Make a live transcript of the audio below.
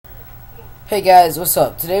Hey guys, what's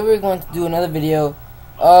up? Today we're going to do another video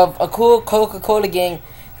of a cool Coca-Cola game.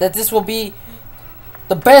 That this will be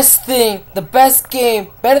the best thing, the best game,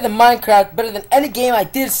 better than Minecraft, better than any game I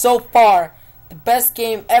did so far. The best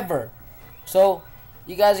game ever. So,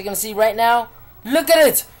 you guys are going to see right now. Look at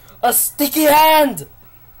it! A sticky hand!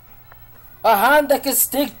 A hand that can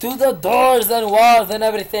stick to the doors and walls and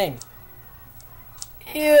everything.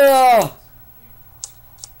 Ew!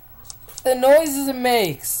 The noises it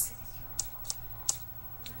makes.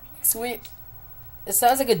 Sweet. It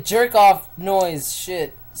sounds like a jerk off noise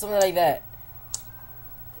shit. Something like that.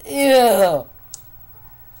 Ew.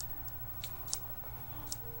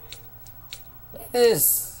 Look at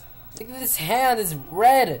this. Look at this hand. It's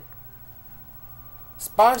red.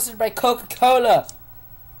 Sponsored by Coca-Cola.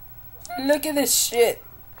 Look at this shit.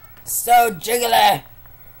 So jiggly.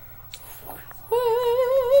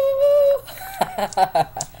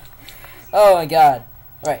 Oh my god.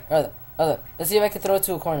 Alright, hold up. Let's see if I can throw it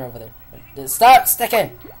to a corner over there. Stop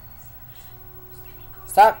sticking!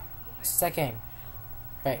 Stop sticking.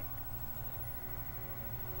 Right.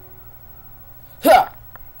 Huh!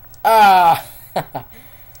 Ah! Oh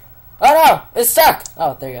no! It's stuck!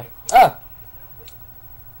 Oh, there you go. Oh!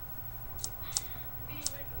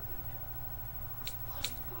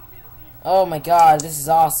 Oh my god, this is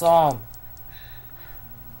awesome.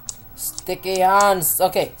 Sticky hands.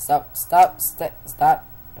 Okay, stop.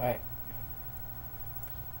 Alright.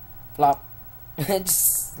 Flop.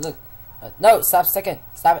 Just look. No, stop sticking.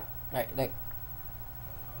 Stop it. Alright, look.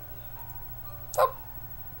 Oh.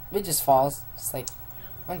 It just falls. It's like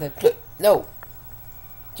on the no.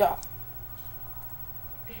 Jaw.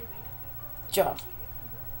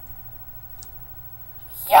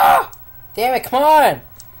 Yeah. Damn it! Come on.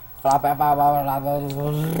 Flop.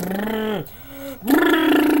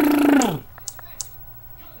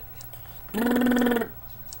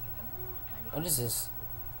 What is this?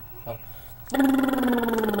 Oh.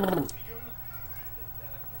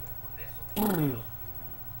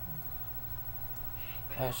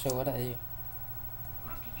 Oh shit, what are you?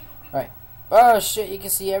 Alright. Oh shit, you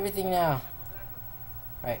can see everything now.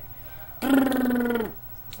 Right.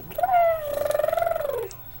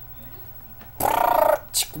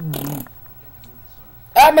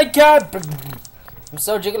 Oh my god! I'm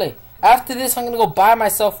so jiggly. After this, I'm gonna go buy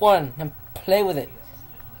myself one and play with it.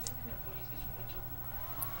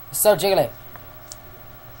 It's so jiggly.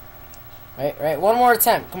 Right. One more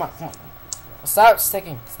attempt. Come on. Stop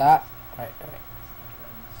sticking. Stop. Right.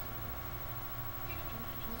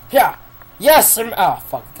 Yeah. Yes. Oh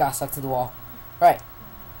fuck. Got stuck to the wall. Right.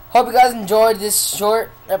 Hope you guys enjoyed this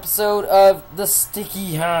short episode of the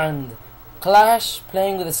Sticky Hand. Clash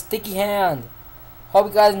playing with a sticky hand. Hope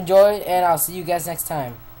you guys enjoyed, and I'll see you guys next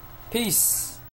time. Peace.